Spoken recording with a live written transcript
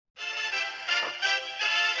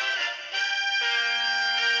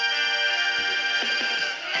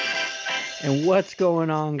And what's going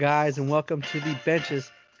on, guys? And welcome to the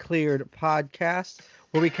Benches Cleared podcast,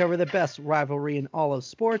 where we cover the best rivalry in all of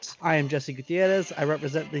sports. I am Jesse Gutierrez. I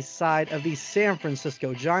represent the side of the San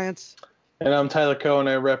Francisco Giants. And I'm Tyler Cohen.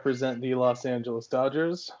 I represent the Los Angeles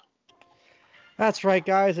Dodgers. That's right,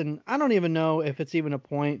 guys. And I don't even know if it's even a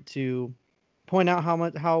point to point out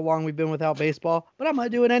how long we've been without baseball, but I'm gonna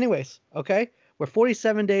do it anyways. Okay, we're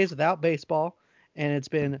 47 days without baseball, and it's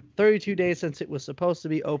been 32 days since it was supposed to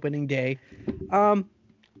be opening day. I'm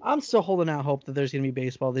still holding out hope that there's gonna be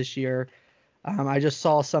baseball this year. I just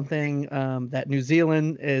saw something that New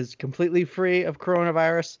Zealand is completely free of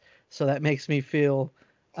coronavirus, so that makes me feel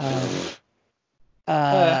I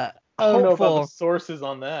don't know hopeful. about the sources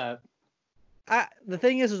on that. The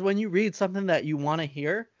thing is when you read something that you want to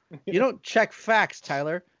hear, you don't check facts,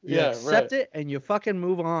 Tyler. You accept it and you fucking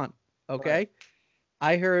move on. Okay? Right.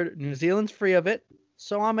 I heard New Zealand's free of it,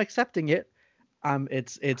 so I'm accepting it.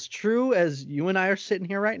 It's true as you and I are sitting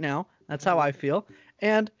here right now. That's how I feel.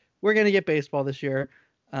 And we're gonna get baseball this year.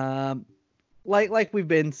 Like we've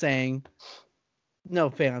been saying, no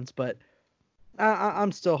fans, but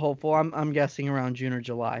I'm still hopeful. I'm guessing around June or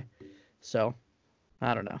July. So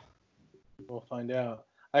I don't know. We'll find out.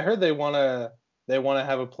 I heard they want to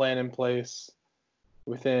have a plan in place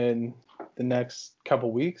within the next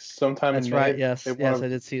couple weeks, sometime That's in May. Right. Yes. I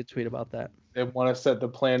did see a tweet about that. They want to set the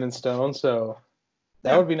plan in stone, so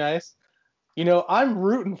that would be nice. You know, I'm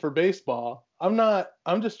rooting for baseball. I'm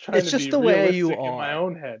just trying to be the way you realistic in my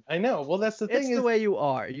own head. I know. Well, that's the thing. It's the way you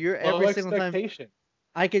are. You're every single time.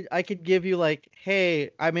 I could give you like, hey,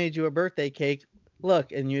 I made you a birthday cake.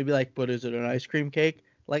 Look, and you'd be like, but is it an ice cream cake?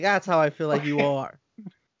 Like, that's how I feel like you are.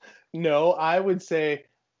 No, I would say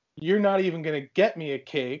you're not even going to get me a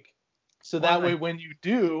cake. So that way, when you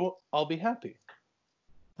do, I'll be happy.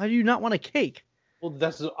 Why do you not want a cake? Well,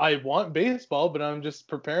 I want baseball, but I'm just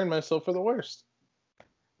preparing myself for the worst.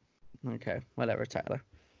 Okay, whatever, Tyler.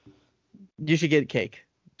 You should get cake.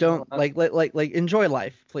 Don't like enjoy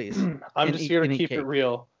life, please. I'm just here to keep it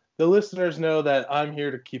real. The listeners know that I'm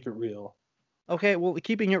here to keep it real. Okay, well,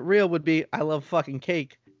 keeping it real would be I love fucking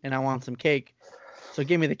cake and I want some cake. So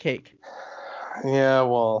give me the cake. Yeah,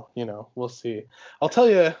 well, we'll see. I'll tell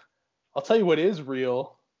you what is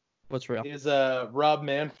real. What's real? Is Rob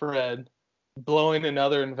Manfred blowing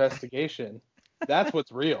another investigation. That's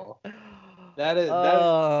what's real. That is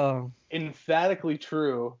emphatically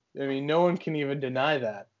true. I mean, no one can even deny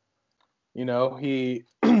that. The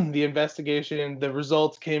investigation, the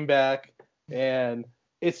results came back, and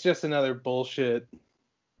it's just another bullshit.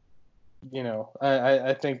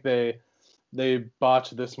 I think they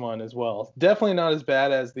botched this one as well. Definitely not as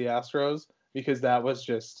bad as the Astros, because that was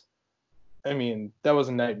just, that was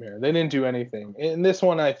a nightmare. They didn't do anything. And this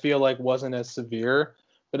one I feel like wasn't as severe,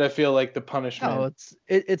 but I feel like the punishment. No,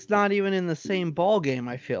 it's not even in the same ball game.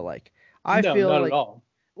 I feel like not at all.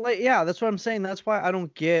 Like, yeah, that's what I'm saying. That's why I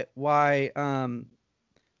don't get why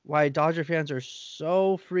Dodger fans are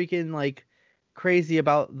so freaking like crazy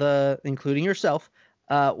about including yourself,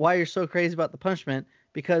 why you're so crazy about the punishment.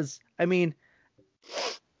 Because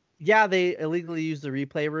yeah, they illegally used the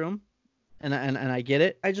replay room, and I get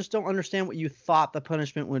it. I just don't understand what you thought the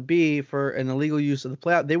punishment would be for an illegal use of the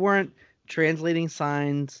playoff. They weren't translating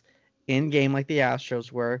signs in game like the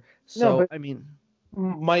Astros were. So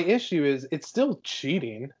my issue is it's still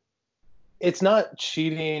cheating. It's not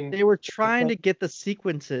cheating. They were trying to get the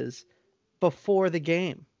sequences before the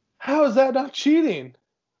game. How is that not cheating?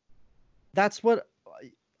 That's what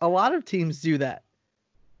a lot of teams do that.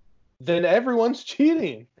 Then everyone's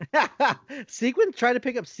cheating. Try to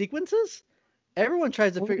pick up sequences? Everyone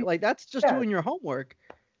tries to figure that's just doing your homework.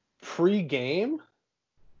 Pre-game?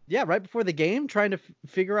 Yeah, right before the game, trying to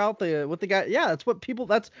figure out what the guy. Yeah, that's what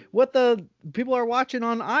the people are watching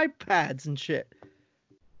on iPads and shit.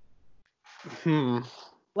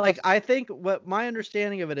 Like, I think what my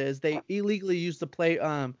understanding of it is, they illegally used the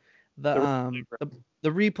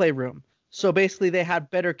replay room. So basically, they had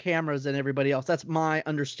better cameras than everybody else. That's my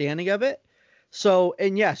understanding of it. So,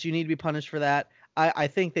 and yes, you need to be punished for that. I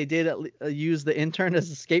think they did use the intern as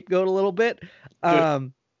a scapegoat a little bit.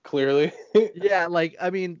 Clearly. Yeah,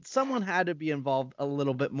 someone had to be involved a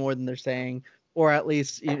little bit more than they're saying, or at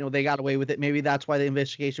least, they got away with it. Maybe that's why the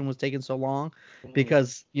investigation was taking so long,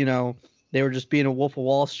 because, they were just being a wolf of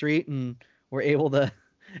Wall Street and were able to,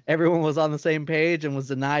 everyone was on the same page and was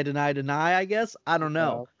deny, I guess. I don't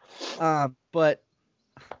know. But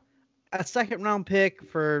a second round pick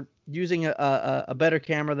for using a better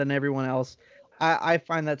camera than everyone else, I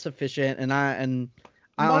find that sufficient. And I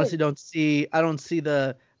honestly don't see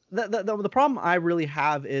the problem I really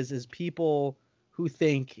have is people who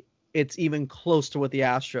think it's even close to what the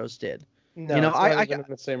Astros did. No, it's not even in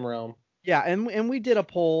the same realm. Yeah, and we did a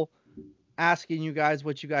poll asking you guys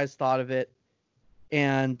what you guys thought of it,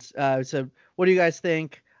 and so what do you guys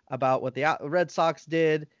think about what the Red Sox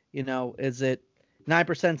did? Is it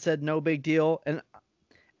 9% said no big deal,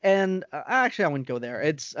 and actually I wouldn't go there.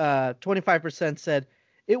 It's 25% said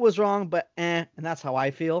it was wrong, but and that's how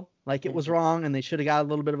I feel. Like it was wrong, and they should have got a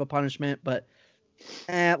little bit of a punishment, but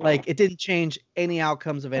like it didn't change any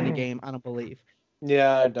outcomes of any game. I don't believe.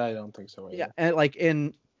 Yeah, I don't think so either. Yeah,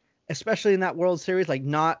 and especially in that World Series, like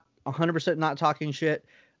not 100% not talking shit,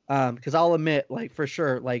 because I'll admit, like for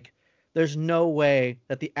sure, like there's no way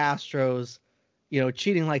that the Astros,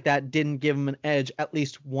 cheating like that didn't give them an edge at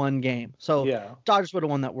least one game. So yeah, Dodgers would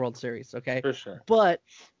have won that World Series, okay? For sure. But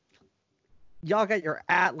y'all got your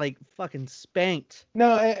like fucking spanked.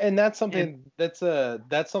 No, and that's something that's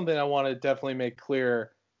something I want to definitely make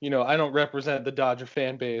clear. I don't represent the Dodger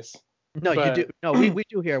fan base. No, you do. No, we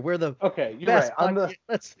do here. We're the okay. You're best. right.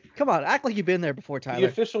 Let's come on. Act like you've been there before, Tyler. The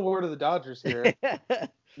official word of the Dodgers here.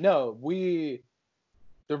 No, the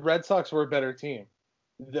Red Sox were a better team.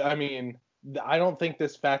 I mean, I don't think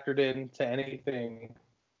this factored into anything.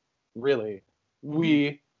 Really,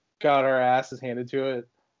 we got our asses handed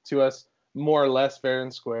to us more or less fair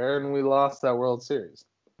and square, and we lost that World Series.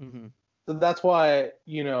 Mm-hmm. So that's why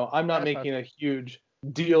I'm not making a huge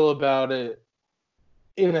deal about it.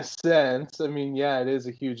 In a sense, I mean, yeah, it is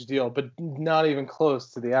a huge deal, but not even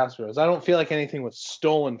close to the Astros. I don't feel like anything was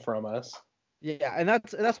stolen from us. Yeah, and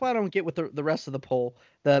that's why I don't get with the rest of the poll.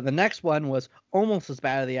 The next one was almost as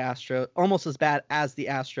bad as the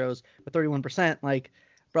Astros with 31%. Like,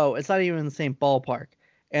 bro, it's not even in the same ballpark.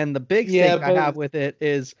 And the big stake I have with it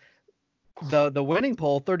is the winning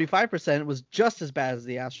poll, 35%, was just as bad as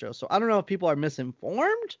the Astros. So I don't know if people are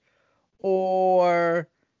misinformed or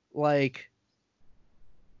like.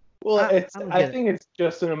 Well, I think it's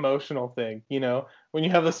just an emotional thing, when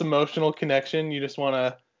you have this emotional connection, you just want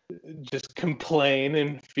to just complain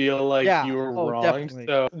and feel like you were wrong. Definitely.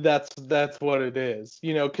 So that's what it is,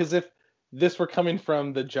 because if this were coming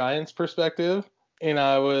from the Giants perspective and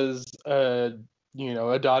I was a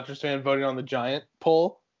Dodgers fan voting on the Giant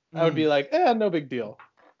poll, I would be like, no big deal,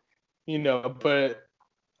 but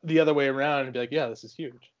the other way around, I'd be like, yeah, this is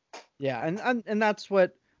huge. Yeah. And that's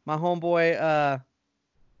what my homeboy,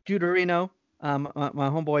 Guterino, my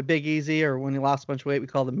homeboy Big Easy, or when he lost a bunch of weight, we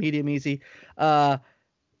called him Medium Easy.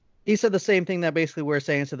 He said the same thing that basically we're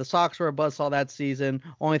saying. So the Sox were a buzzsaw that season.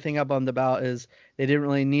 Only thing I'm bummed about is they didn't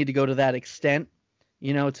really need to go to that extent,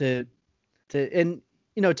 to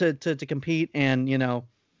compete. And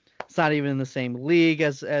it's not even in the same league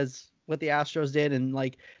as what the Astros did. And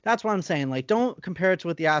like that's what I'm saying. Like don't compare it to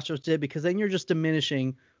what the Astros did, because then you're just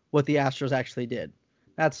diminishing what the Astros actually did.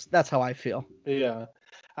 That's how I feel. Yeah.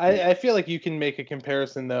 I feel like you can make a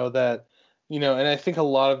comparison, though, that, and I think a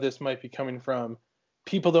lot of this might be coming from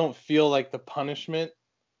people don't feel like the punishment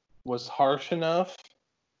was harsh enough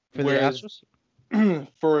for the Astros?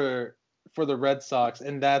 for the Red Sox,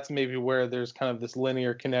 and that's maybe where there's kind of this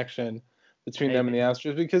linear connection between them and the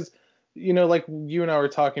Astros, because, like you and I were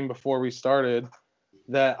talking before we started,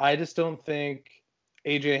 that I just don't think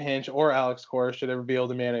AJ Hinch or Alex Cora should ever be able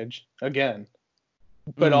to manage again.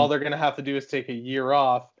 But all they're going to have to do is take a year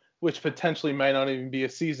off, which potentially might not even be a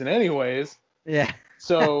season anyways. Yeah.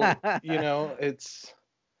 So, it's,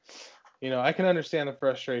 I can understand the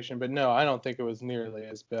frustration, but no, I don't think it was nearly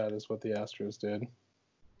as bad as what the Astros did.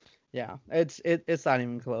 Yeah, it's not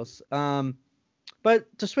even close.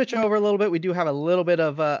 But to switch over a little bit, we do have a little bit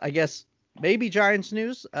of, I guess, maybe Giants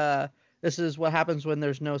news. This is what happens when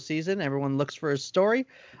there's no season. Everyone looks for a story.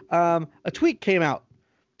 A tweet came out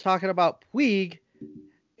talking about Puig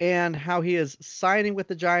and how he is signing with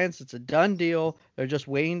the Giants. It's a done deal. They're just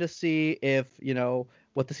waiting to see if,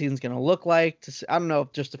 what the season's going to look like. I don't know,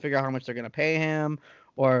 just to figure out how much they're going to pay him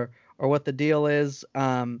or what the deal is.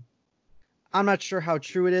 I'm not sure how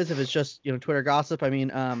true it is, if it's just, Twitter gossip. I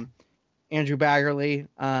mean, Andrew Baggerly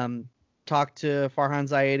talked to Farhan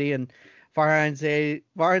Zaidi, and Farhan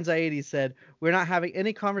Zaidi said, "We're not having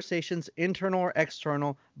any conversations, internal or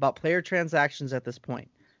external, about player transactions at this point."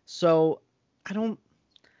 So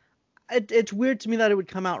it's weird to me that it would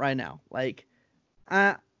come out right now. Like,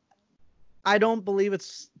 I don't believe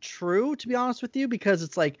it's true, to be honest with you, because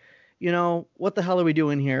it's like, what the hell are we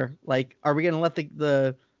doing here? Like, are we going to let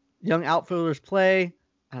the young outfielders play?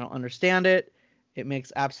 I don't understand it. It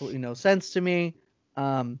makes absolutely no sense to me.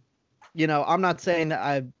 I'm not saying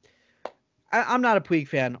that I'm not a Puig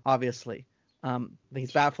fan, obviously.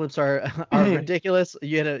 These bat flips are ridiculous.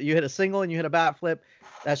 You hit a single and you hit a bat flip.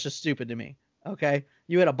 That's just stupid to me. Okay.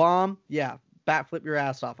 You hit a bomb. Yeah. Bat flip your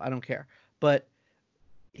ass off. I don't care. But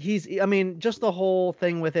I mean, just the whole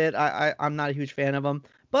thing with it, I'm not a huge fan of him,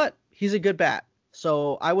 but he's a good bat.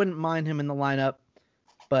 So I wouldn't mind him in the lineup,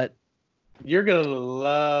 but. You're going to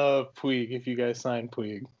love Puig if you guys sign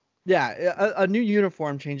Puig. Yeah, a new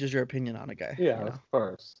uniform changes your opinion on a guy. Yeah, of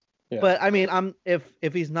course. Yeah. But I mean, if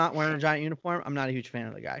he's not wearing a Giant uniform, I'm not a huge fan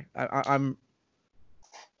of the guy. I'm.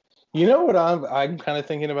 You know what I'm kind of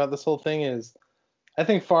thinking about this whole thing is, I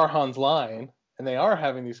think Farhan's lying, and they are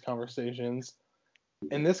having these conversations,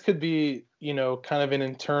 and this could be, you know, kind of an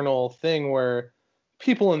internal thing where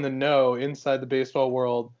people in the know inside the baseball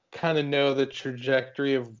world kind of know the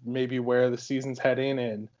trajectory of maybe where the season's heading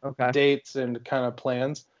and dates and kind of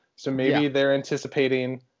plans. So maybe they're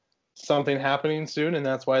anticipating something happening soon, and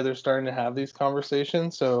that's why they're starting to have these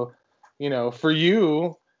conversations. So, you know, for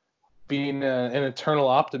you being an eternal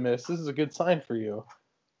optimist, this is a good sign for you.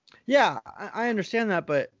 Yeah, I understand that,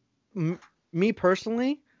 but me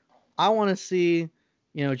personally, I want to see,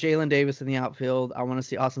 you know, Jalen Davis in the outfield. I want to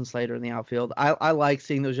see Austin Slater in the outfield. I like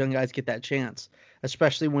seeing those young guys get that chance,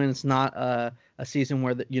 especially when it's not a season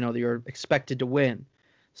where you're expected to win.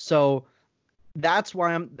 So that's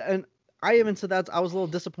why I even said that I was a little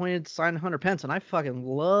disappointed to sign Hunter Pence, and I fucking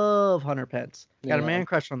love Hunter Pence. Got a man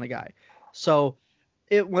crush on the guy. So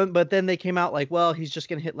it went, but then they came out like, well, he's just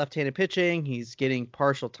gonna hit left-handed pitching. He's getting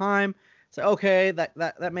partial time. So okay,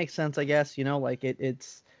 that makes sense, I guess. You know, like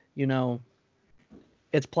it's you know,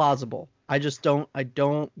 it's plausible. I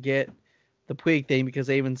don't get the Puig thing, because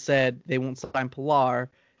they even said they won't sign Pilar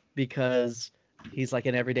because he's like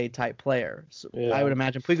an everyday type player. So I would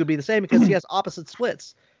imagine Puig would be the same because he has opposite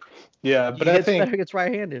splits. Yeah, but I think he gets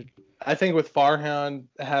right-handed. I think with Farhan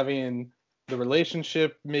having the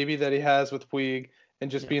relationship maybe that he has with Puig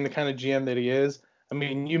and just being the kind of GM that he is, I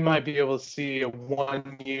mean, you might be able to see a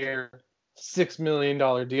 1-year, $6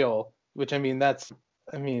 million deal, which that's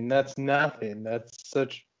nothing. That's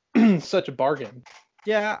such a bargain.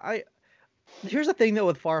 Yeah, here's the thing though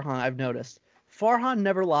with Farhan, I've noticed. Farhan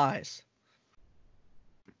never lies.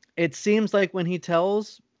 It seems like when he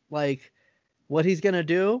tells like what he's gonna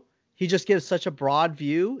do, he just gives such a broad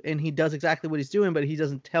view, and he does exactly what he's doing, but he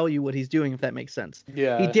doesn't tell you what he's doing, if that makes sense.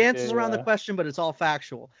 Yeah. He dances around the question, but it's all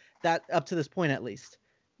factual. That up to this point, at least.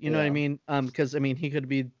 You know what I mean? Because I mean,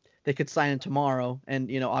 they could sign him tomorrow, and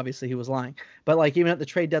you know, obviously he was lying. But like even at the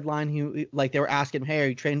trade deadline, he like they were asking him, "Hey, are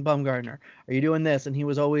you trading Bumgarner? Are you doing this?" And he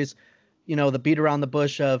was always, you know, the beat around the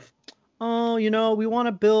bush of, "Oh, you know, we want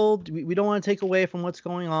to build. We don't want to take away from what's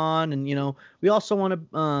going on, and you know, we also want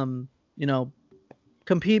to, you know,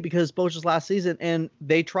 compete because Boja's last season." And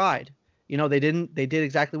they tried. You know, they did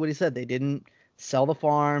exactly what he said. They didn't sell the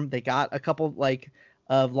farm. They got a couple like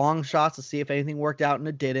of long shots to see if anything worked out, and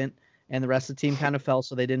it didn't. And the rest of the team kind of fell,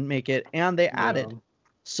 so they didn't make it. And they added.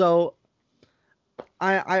 So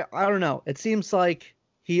I don't know. It seems like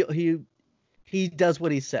he does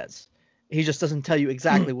what he says. He just doesn't tell you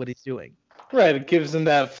exactly what he's doing. Right. It gives him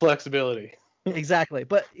that flexibility. Exactly.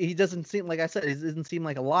 But he doesn't seem, like I said, he doesn't seem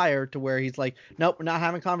like a liar to where he's like, nope, we're not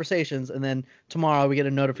having conversations. And then tomorrow we get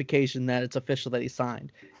a notification that it's official that he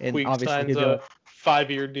signed. And Puig obviously signs a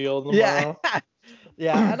 5-year deal tomorrow. Yeah.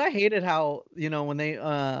 Yeah. And I hated how, you know, when they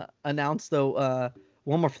announced the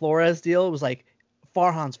Wilmer Flores deal, it was like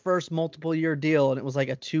Farhan's first multiple year deal. And it was like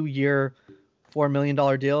a 2-year, $4 million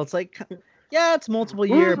deal. It's like, yeah, it's multiple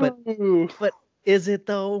year, but is it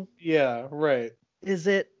though? Yeah, right. Is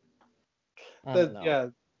it? Yeah.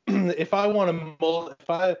 If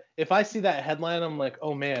I see that headline, I'm like,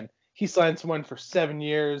 oh man, he signed someone for 7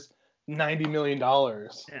 years, $90 million.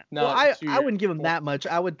 Yeah. Well, I wouldn't give him that much.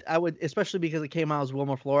 I would, especially because it came out as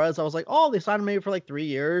Wilmer Flores. I was like, oh, they signed him maybe for like 3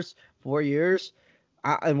 years, 4 years,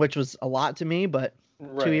 which was a lot to me. But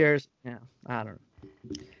 2 years, yeah, I don't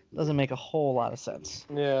know. Doesn't make a whole lot of sense.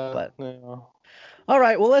 Yeah. But yeah. All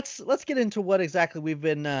right, well let's get into what exactly we've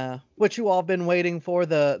been, what you all have been waiting for,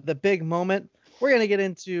 the big moment. We're gonna get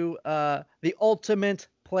into the ultimate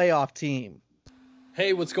playoff team.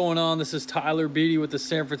 Hey, what's going on? This is Tyler Beatty with the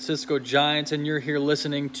San Francisco Giants, and you're here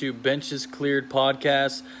listening to Benches Cleared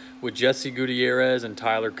podcast with Jesse Gutierrez and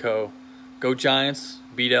Tyler Coe. Go Giants,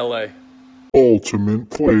 beat LA. Ultimate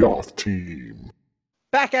playoff team.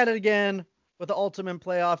 Back at it again with the ultimate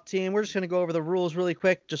playoff team. We're just going to go over the rules really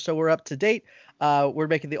quick just so we're up to date. We're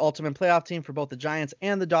making the ultimate playoff team for both the Giants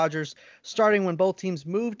and the Dodgers, starting when both teams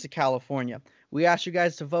moved to California. We asked you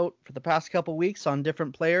guys to vote for the past couple weeks on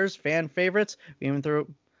different players, fan favorites. We even threw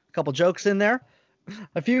a couple jokes in there.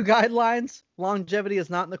 A few guidelines. Longevity is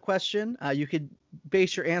not in the question. You could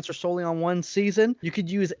base your answer solely on one season. You could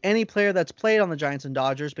use any player that's played on the Giants and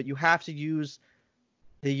Dodgers, but you have to use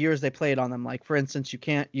the years they played on them. Like, for instance, you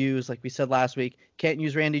can't use, like we said last week, can't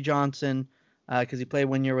use Randy Johnson, because he played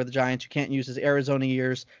 1 year with the Giants. You can't use his Arizona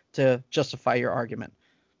years to justify your argument.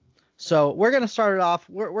 So we're going to start it off.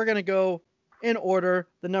 We're going to go in order,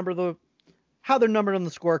 how they're numbered on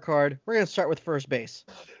the scorecard. We're going to start with first base.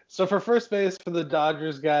 So for first base for the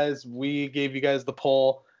Dodgers, guys, we gave you guys the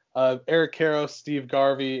poll of Eric Karros, Steve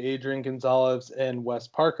Garvey, Adrian Gonzalez, and Wes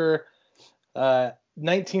Parker.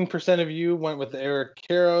 19% of you went with Eric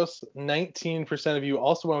Karros. 19% of you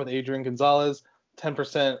also went with Adrian Gonzalez.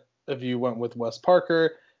 10% of you went with Wes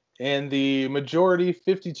Parker. And the majority,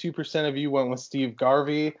 52% of you went with Steve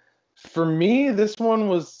Garvey. For me, this one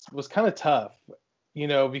was kind of tough,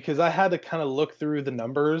 because I had to kind of look through the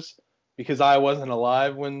numbers because I wasn't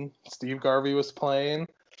alive when Steve Garvey was playing.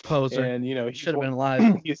 Poser. And, he should have been alive.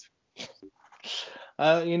 Real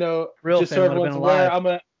just so everyone's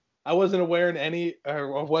aware, I wasn't aware I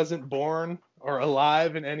wasn't born or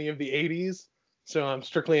alive in any of the 80s. So I'm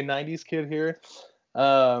strictly a 90s kid here.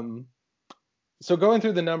 So going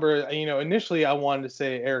through the number, initially I wanted to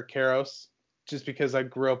say Eric Karros just because I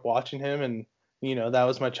grew up watching him and, that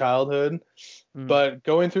was my childhood. But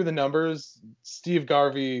going through the numbers, Steve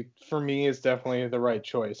Garvey, for me, is definitely the right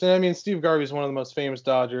choice. And I mean, Steve Garvey is one of the most famous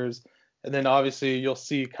Dodgers. And then obviously you'll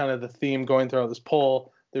see kind of the theme going throughout this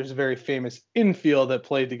poll. There's a very famous infield that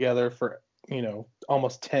played together for,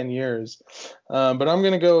 almost 10 years. But I'm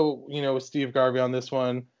going to go, with Steve Garvey on this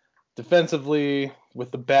one. Defensively, with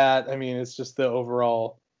the bat, I mean, it's just the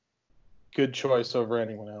overall good choice over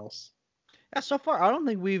anyone else. Yeah, so far, I don't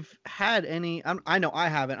think we've had any. I know I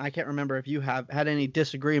haven't. I can't remember if you have had any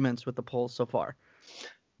disagreements with the polls so far.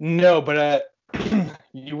 No, but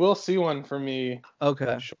you will see one for me.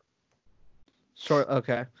 Okay. Sure.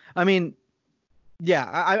 Okay. I mean, yeah,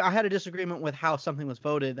 I had a disagreement with how something was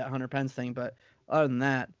voted, that Hunter Pence thing, but other than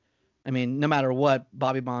that, I mean, no matter what,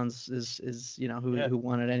 Bobby Bonds is who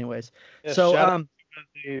won it anyways. Yeah, so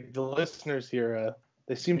the listeners here,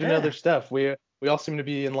 they seem to know their stuff. We all seem to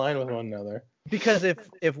be in line with one another. Because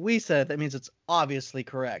if we said it, that means it's obviously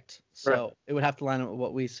correct. So It would have to line up with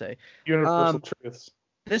what we say. Universal truths.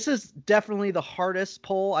 This is definitely the hardest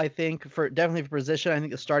poll, I think, for position. I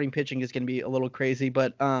think the starting pitching is going to be a little crazy,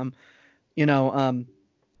 but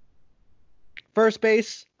first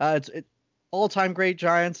base, it's all-time great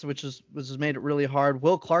Giants, which has made it really hard.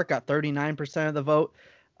 Will Clark got 39% of the vote.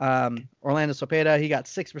 Orlando Cepeda, he got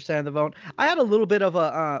 6% of the vote. I had a little bit of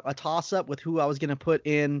a toss-up with who I was going to put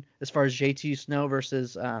in as far as JT Snow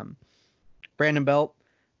versus Brandon Belt,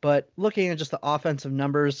 but looking at just the offensive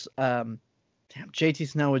numbers, JT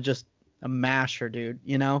Snow was just a masher, dude,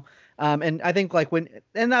 and I think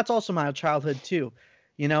and that's also my childhood too,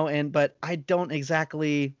 but I don't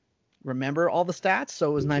exactly remember all the stats, so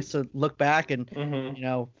it was nice to look back and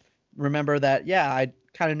remember that I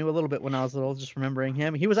kind of knew a little bit when I was little, just remembering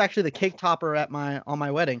him. He was actually the cake topper on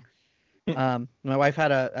my wedding. My wife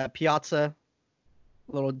had a Piazza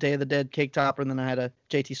little Day of the Dead cake topper, and then I had a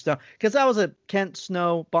JT Snow because I was a Kent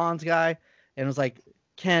Snow Bonds guy, and it was like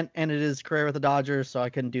Kent ended his career with the Dodgers, so I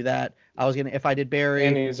couldn't do that. I was gonna, if I did Barry,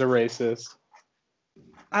 and he's a racist.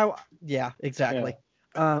 Yeah, exactly.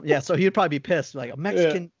 Yeah. So he'd probably be pissed, like a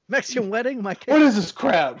Mexican wedding, my kid. What is this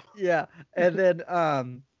crap? Yeah, and then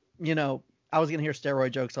I was gonna hear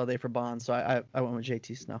steroid jokes all day for Bonds, so I went with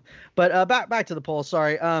JT Snow. But back to the poll.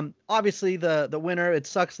 Sorry. Obviously the winner. It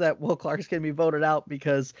sucks that Will Clark is gonna be voted out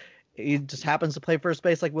because he just happens to play first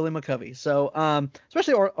base like Willie McCovey. So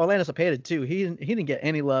especially Orlando Cepeda too. He didn't get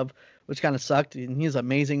any love, which kind of sucked. And he's an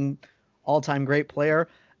amazing, all-time great player.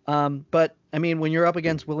 But I mean, when you're up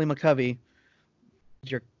against Willie McCovey,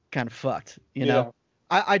 you're kind of fucked. You know.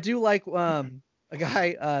 I do like a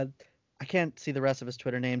guy. I can't see the rest of his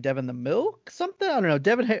Twitter name. Devin the Milk something. I don't know.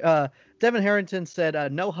 Devin Harrington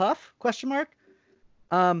said no huff ? But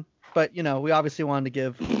we obviously wanted to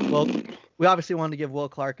give Will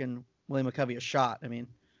Clark and Willie McCovey a shot. I mean,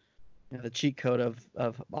 the cheat code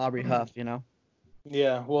of Aubrey Huff.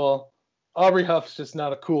 Yeah. Well, Aubrey Huff's just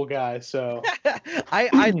not a cool guy. So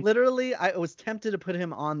I literally was tempted to put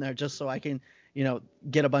him on there just so I can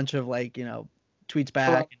get a bunch of tweets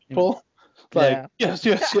back. Yes.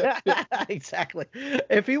 Exactly.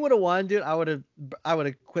 If he would have won, dude, I would have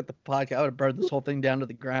quit the podcast. I would have burned this whole thing down to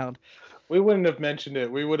the ground. We wouldn't have mentioned it.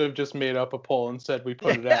 We would have just made up a poll and said we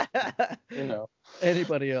put it out.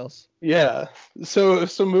 Anybody else? Yeah. So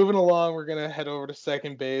moving along, we're gonna head over to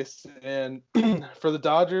second base, and for the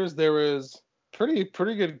Dodgers, there was pretty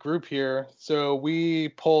good group here. So we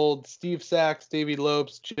polled Steve Sax, Davey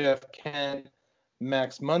Lopes, Jeff Kent,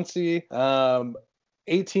 Max Muncy.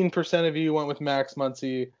 18% of you went with Max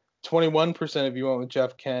Muncy, 21% of you went with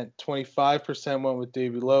Jeff Kent, 25% went with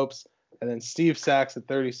Davey Lopes, and then Steve Sax at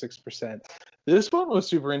 36%. This one was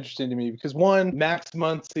super interesting to me because one, Max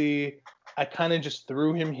Muncy, I kind of just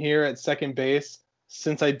threw him here at second base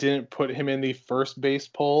since I didn't put him in the first base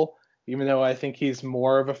poll, even though I think he's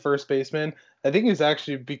more of a first baseman. I think he's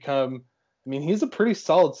actually become, I mean, he's a pretty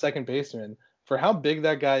solid second baseman. For how big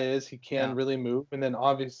that guy is, he can really move. And then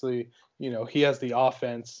obviously, he has the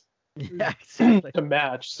offense to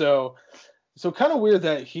match. So kind of weird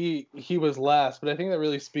that he was last, but I think that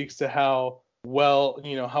really speaks to how well,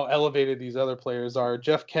 how elevated these other players are.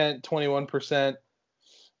 Jeff Kent, 21%.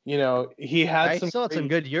 He had some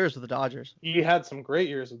good years with the Dodgers. He had some great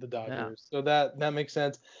years with the Dodgers. So that makes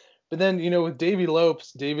sense. But then, with Davey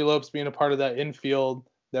Lopes being a part of that infield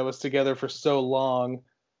that was together for so long,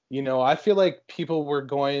 I feel like people were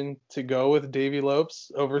going to go with Davey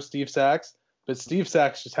Lopes over Steve Sax, but Steve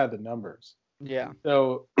Sax just had the numbers. Yeah.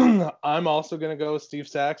 So I'm also going to go with Steve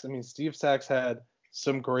Sax. I mean, Steve Sax had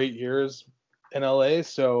some great years in LA.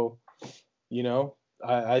 So,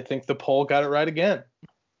 I think the poll got it right again.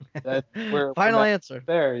 Final answer.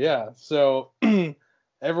 There, yeah. So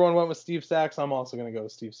everyone went with Steve Sax. I'm also going to go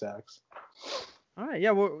with Steve Sax. All right.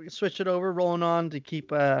 Yeah, we'll switch it over, rolling on to keep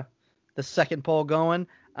the second poll going.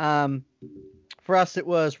 For us, it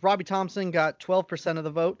was Robbie Thompson got 12% of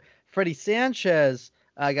the vote. Freddie Sanchez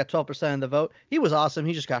got 12% of the vote. He was awesome.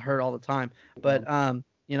 He just got hurt all the time. But,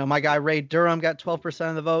 my guy Ray Durham got 12%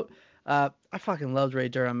 of the vote. I fucking loved Ray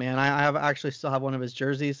Durham, man. I actually still have one of his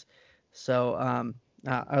jerseys. So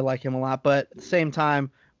I like him a lot. But at the same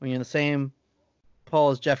time, when you're in the same poll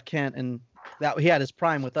as Jeff Kent, and that he had his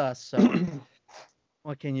prime with us. So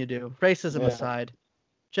what can you do? Racism aside,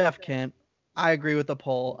 Jeff Kent, I agree with the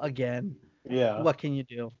poll again. Yeah. What can you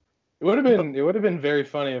do? It would have been very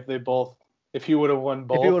funny if he would have won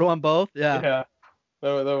both. If he would have won both, yeah. Yeah.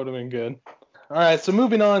 That would have been good. All right, so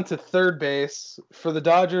moving on to third base. For the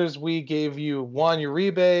Dodgers, we gave you Juan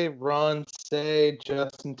Uribe, Ron Cey,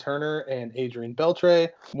 Justin Turner, and Adrian Beltre.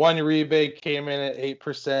 Juan Uribe came in at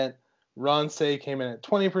 8%. Ron Cey came in at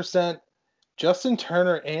 20%. Justin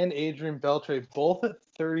Turner and Adrian Beltre both at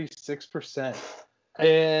 36%.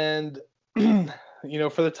 And,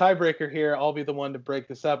 for the tiebreaker here, I'll be the one to break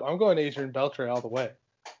this up. I'm going Adrian Beltre all the way.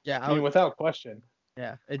 Yeah. I mean, without question.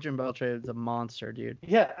 Yeah, Adrian Beltre is a monster, dude.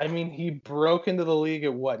 Yeah, I mean, he broke into the league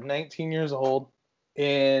at 19 years old.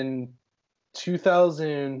 In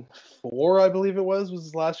 2004, I believe it was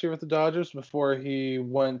his last year with the Dodgers before he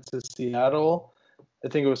went to Seattle. I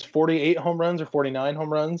think it was 48 home runs or 49 home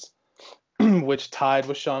runs, which tied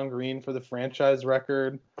with Sean Green for the franchise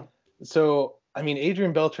record. So, I mean,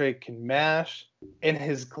 Adrian Beltre can mash, and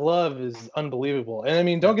his glove is unbelievable. And, I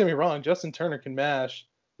mean, don't get me wrong, Justin Turner can mash,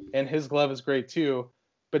 and his glove is great too,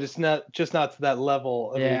 but it's not to that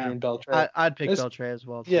level of Adrian Beltre. I'd pick Beltre as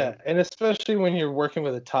well too. Yeah, and especially when you're working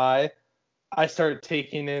with a tie, I start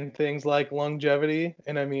taking in things like longevity,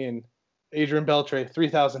 and I mean, Adrian Beltre,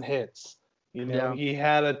 3,000 hits. He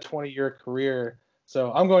had a 20-year career,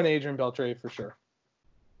 so I'm going to Adrian Beltre for sure.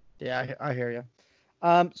 Yeah, I hear you.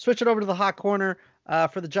 Switch it over to the hot corner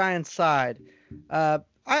for the Giants side.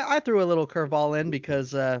 I threw a little curveball in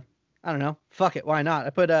because I don't know. Fuck it. Why not? I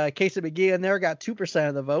put Casey McGee in there. Got 2%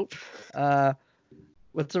 of the vote.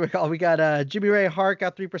 What's it recall? We got Jimmy Ray Hart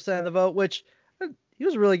got 3% of the vote, which he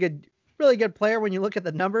was a really good player when you look at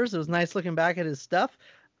the numbers. It was nice looking back at his stuff.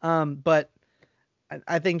 But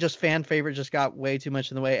I think just fan favorite just got way too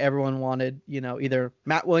much in the way. Everyone wanted, either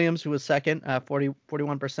Matt Williams, who was second,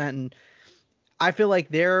 41%. And I feel like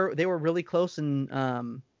they were really close in,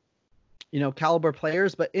 caliber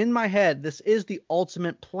players, but in my head, this is the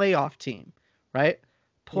ultimate playoff team, right?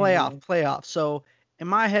 Playoff. So in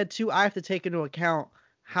my head too, I have to take into account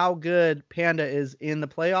how good Panda is in the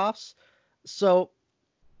playoffs. So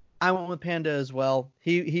I went with Panda as well.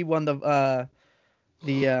 He won the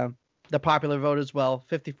popular vote as well,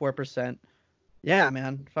 54%. Yeah,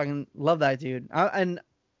 man, fucking love that dude. And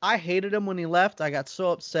I hated him when he left. I got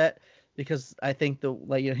so upset because I think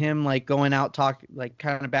him going out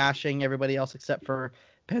kind of bashing everybody else except for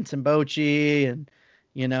Pence and Bochy and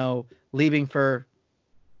leaving for,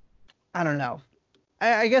 I don't know.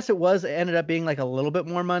 I guess it ended up being a little bit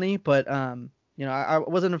more money, but I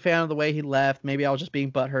wasn't a fan of the way he left. Maybe I was just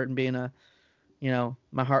being butthurt and being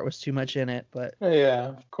my heart was too much in it. But yeah,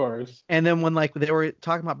 of course. And then when they were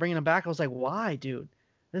talking about bringing him back, I was like, why, dude?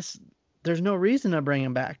 There's no reason to bring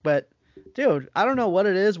him back. But dude, I don't know what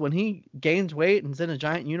it is when he gains weight and is in a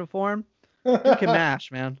Giant uniform. He can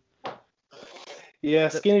mash, man. Yeah,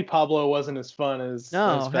 skinny Pablo wasn't as fun as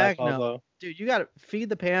Fat Pablo. No. Dude, you got to feed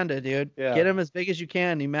the Panda, dude. Yeah. Get him as big as you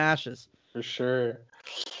can. He mashes. For sure.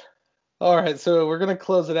 All right, so we're going to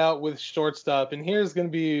close it out with shortstop. And here's going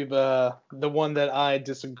to be the one that I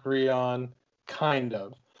disagree on kind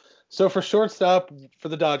of. So for shortstop, for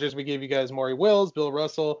the Dodgers, we gave you guys Maury Wills, Bill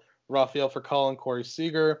Russell, Rafael Furcal, and Corey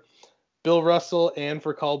Seager. Bill Russell and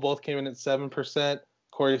Furcal both came in at 7%.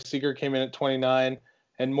 Corey Seager came in at 29%.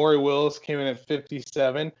 And Maury Wills came in at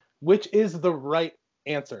 57%, which is the right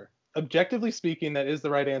answer. Objectively speaking, that is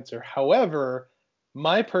the right answer. However,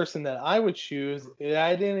 my person that I would choose,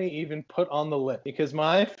 I didn't even put on the list because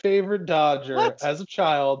my favorite Dodger as a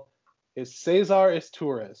child is Cesar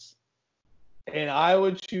Izturis. And I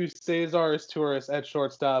would choose Cesar Izturis at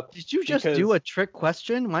shortstop. Did you just do a trick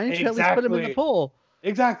question? Why didn't you at least put him in the poll?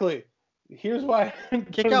 Exactly. Here's why I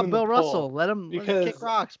kick out Bill Russell. Let him kick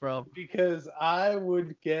rocks, bro. Because I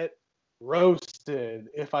would get roasted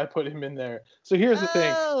if I put him in there. So here's the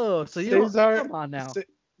thing. Oh, so you come on now.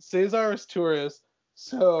 Cesar Izturis.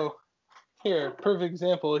 So here, perfect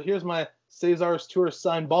example. Here's my Cesar Izturis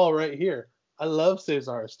signed ball right here. I love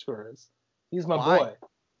Cesar Izturis. He's my boy.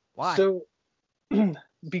 Why? So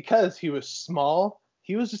because he was small,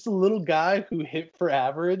 he was just a little guy who hit for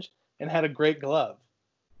average and had a great glove.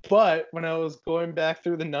 But when I was going back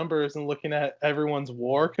through the numbers and looking at everyone's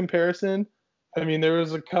WAR comparison, I mean, there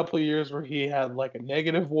was a couple of years where he had like a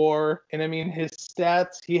negative WAR. And I mean, his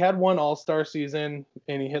stats, he had one All-Star season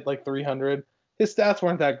and he hit like 300. His stats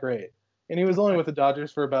weren't that great. And he was only with the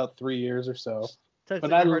Dodgers for about 3 years or so.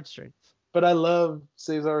 But I love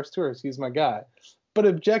Cesar Izturis. He's my guy. But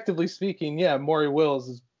objectively speaking, yeah, Maury Wills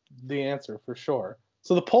is the answer for sure.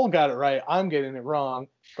 So the poll got it right. I'm getting it wrong,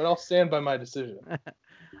 but I'll stand by my decision.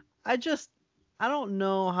 I don't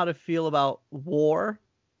know how to feel about WAR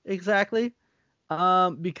exactly,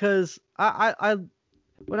 because I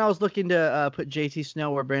when I was looking to put JT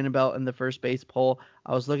Snow or Brandon Belt in the first base poll,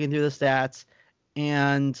 I was looking through the stats,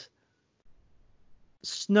 and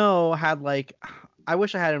Snow had like, I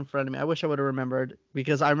wish I had it in front of me. I wish I would have remembered,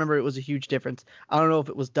 because I remember it was a huge difference. I don't know if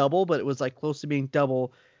it was double, but it was like close to being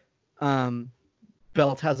double.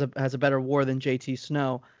 Belt has a better WAR than JT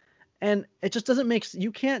Snow. And it just doesn't make –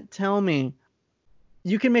 you can't tell me –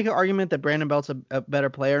 you can make an argument that Brandon Belt's a better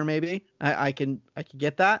player maybe. I can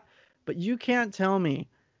get that. But you can't tell me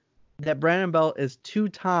that Brandon Belt is 2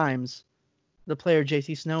 times the player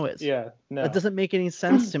JT Snow is. Yeah, no. That doesn't make any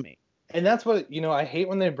sense to me. And that's what – I hate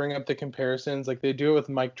when they bring up the comparisons. Like they do it with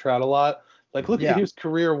Mike Trout a lot. Like look at his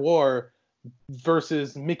career WAR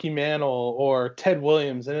versus Mickey Mantle or Ted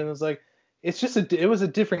Williams. And it was like it's just it was a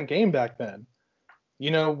different game back then.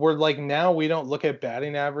 We're like now we don't look at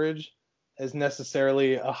batting average as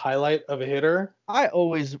necessarily a highlight of a hitter. I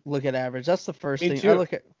always look at average. That's the first thing. I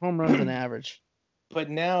look at home runs and average. But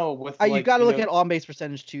now with you got to look at on base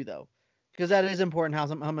percentage too, though, because that is important.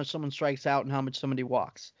 How much someone strikes out and how much somebody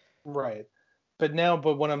walks. Right. But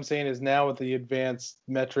what I'm saying is now with the advanced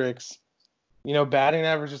metrics, batting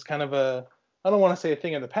average is kind of I don't want to say a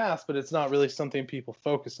thing of the past, but it's not really something people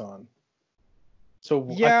focus on. So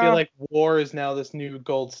yeah. I feel like WAR is now this new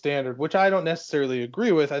gold standard, which I don't necessarily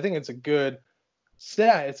agree with. I think it's a good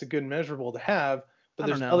stat. It's a good measurable to have, but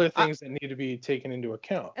there's other things that need to be taken into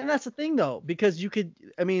account. And that's the thing, though, because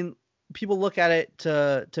people look at it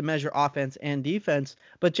to measure offense and defense,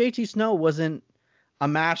 but JT Snow wasn't a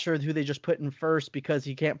masher who they just put in first because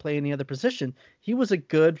he can't play any other position. He was a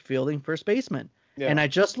good fielding first baseman. Yeah. And I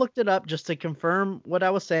just looked it up just to confirm what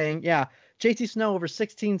I was saying. Yeah. JT Snow over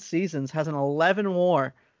 16 seasons has an 11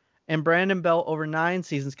 WAR, and Brandon Belt over 9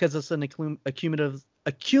 seasons, because it's an accumulative.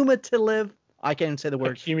 I can't even say the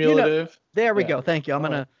word. Cumulative. There we go. Thank you. I'm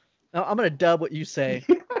gonna dub what you say,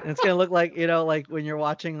 and it's gonna look like like when you're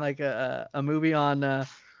watching like a movie on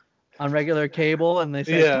regular cable, and they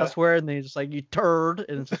say a cuss word, and they just like you turd,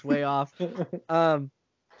 and it's just way off. But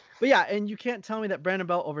yeah, and you can't tell me that Brandon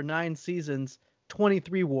Belt over 9 seasons,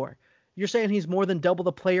 23 WAR. You're saying he's more than double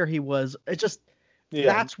the player he was. It just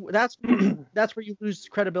that's where you lose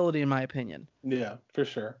credibility, in my opinion. Yeah, for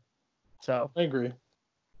sure. So I agree.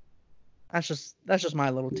 That's just my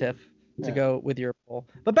little tiff to go with your poll.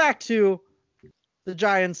 But back to the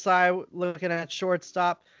Giants side, looking at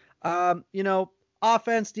shortstop.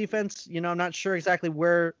 Offense, defense. I'm not sure exactly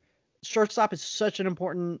where shortstop is such an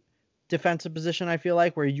important defensive position. I feel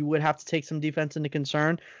like where you would have to take some defense into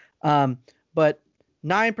concern. But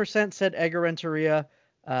 9% said Edgar Renteria,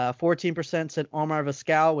 14% said Omar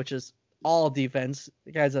Vizquel, which is all defense.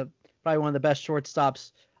 The guy's probably one of the best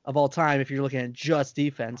shortstops of all time if you're looking at just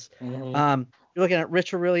defense. Mm-hmm. You're looking at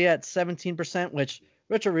Rich Aurilia at 17%, which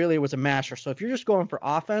Rich Aurilia was a masher. So if you're just going for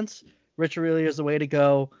offense, Rich Aurilia is the way to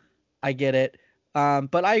go. I get it.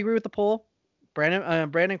 But I agree with the poll.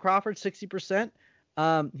 Brandon Crawford, 60%.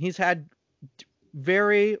 He's had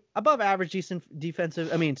very above average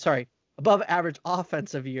above average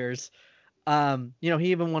offensive years.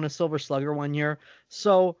 He even won a Silver Slugger one year.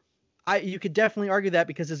 So you could definitely argue that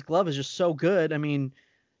because his glove is just so good. I mean,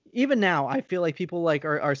 even now, I feel like people like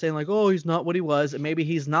are saying like, oh, he's not what he was, and maybe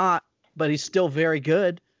he's not, but he's still very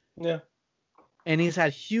good. Yeah. And he's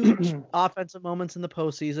had huge offensive moments in the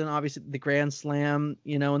postseason. Obviously, the Grand Slam,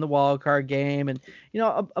 in the wild card game, and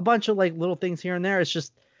a bunch of like little things here and there. It's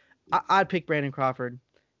just I'd pick Brandon Crawford,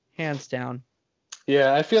 hands down.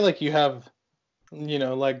 Yeah, I feel like you have,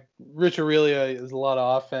 like Rich Aurelia is a lot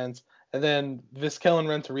of offense, and then Vizquel and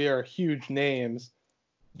Renteria are huge names.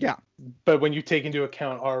 Yeah. But when you take into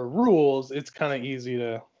account our rules, it's kind of easy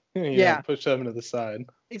to push them to the side.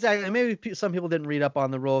 Exactly. Maybe some people didn't read up on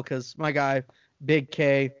the rule because my guy, Big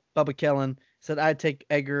K, Bubba Kellen, said I'd take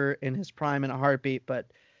Edgar in his prime in a heartbeat, but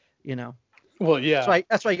Well, yeah.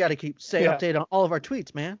 That's why you got to stay updated on all of our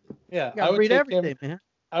tweets, man. Yeah, I would read everything, man.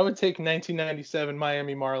 I would take 1997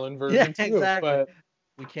 Miami Marlin version too, exactly. But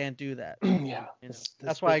we can't do that. Yeah,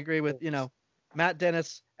 that's why I agree with Matt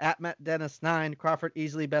Dennis at Matt Dennis 9. Crawford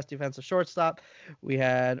easily best defensive shortstop. We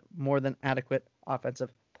had more than adequate offensive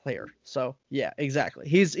player. So yeah, exactly.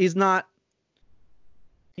 He's not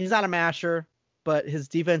a masher, but his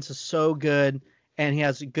defense is so good, and he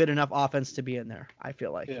has good enough offense to be in there. I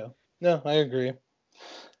feel like. Yeah. No, I agree.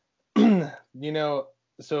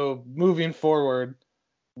 So moving forward,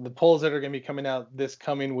 the polls that are going to be coming out this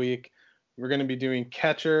coming week, we're going to be doing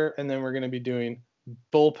catcher, and then we're going to be doing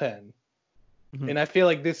bullpen. Mm-hmm. And I feel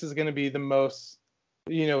like this is going to be the most,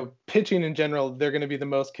 pitching in general, they're going to be the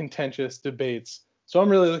most contentious debates. So I'm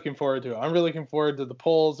really looking forward to it. I'm really looking forward to the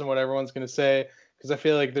polls and what everyone's going to say, because I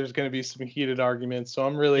feel like there's going to be some heated arguments. So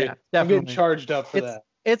I'm getting charged up for that.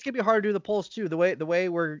 It's going to be hard to do the polls too. The way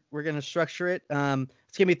we're going to structure it, it's going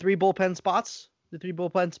to be 3 bullpen spots. The 3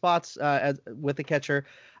 bullpen spots with the catcher.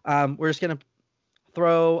 We're just going to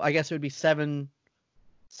throw, I guess it would be seven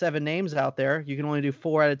names out there. You can only do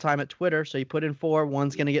 4 at a time at Twitter. So you put in 4,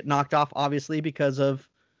 one's going to get knocked off, obviously, because of,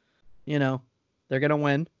 they're going to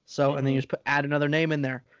win. So, and then you just add another name in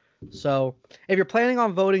there. So if you're planning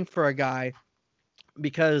on voting for a guy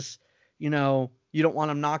because, you don't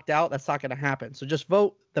want him knocked out, that's not going to happen. So just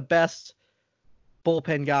vote the best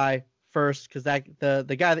bullpen guy first, because that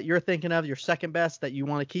the guy that you're thinking of, your second best, that you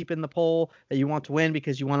want to keep in the poll, that you want to win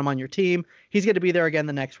because you want him on your team, he's going to be there again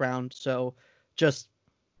the next round. So just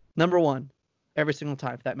number 1 every single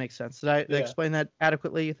time, if that makes sense. Did I explain that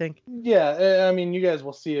adequately, you think? Yeah, I mean, you guys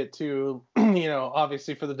will see it too.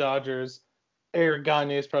 Obviously for the Dodgers, Eric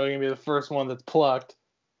Gagne is probably going to be the first one that's plucked,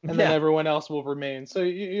 and then everyone else will remain. So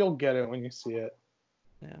you'll get it when you see it.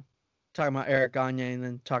 Yeah. Talking about Eric Gagne and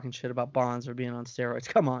then talking shit about Bonds or being on steroids.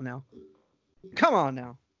 Come on now.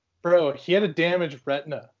 Bro, he had a damaged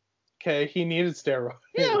retina. Okay, he needed steroids.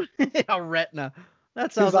 Yeah, retina.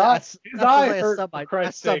 That sounds his eye like hurt, for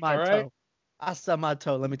Christ's sake, all right? I stubbed my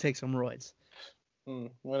toe. Let me take some roids.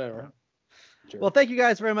 Whatever. Sure. Well, thank you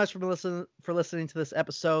guys very much for listening to this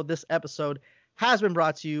episode. This episode has been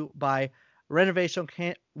brought to you by Renovation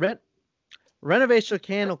Candle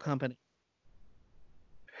Company.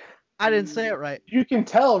 I didn't say it right. You can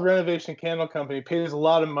tell Renovation Candle Company pays a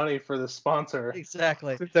lot of money for the sponsor.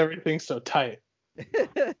 Exactly. Since everything's so tight.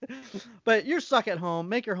 But you're stuck at home.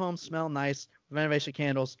 Make your home smell nice with Renovation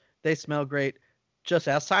Candles. They smell great. Just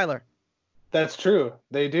ask Tyler. That's true.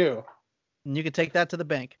 They do. And you can take that to the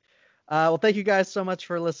bank. Well, thank you guys so much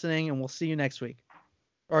for listening, and we'll see you next week.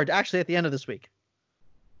 Or actually at the end of this week.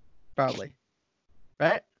 Probably.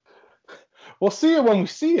 Right? We'll see you when we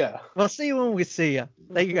see you. We'll see you when we see you.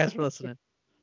 Thank you guys for listening.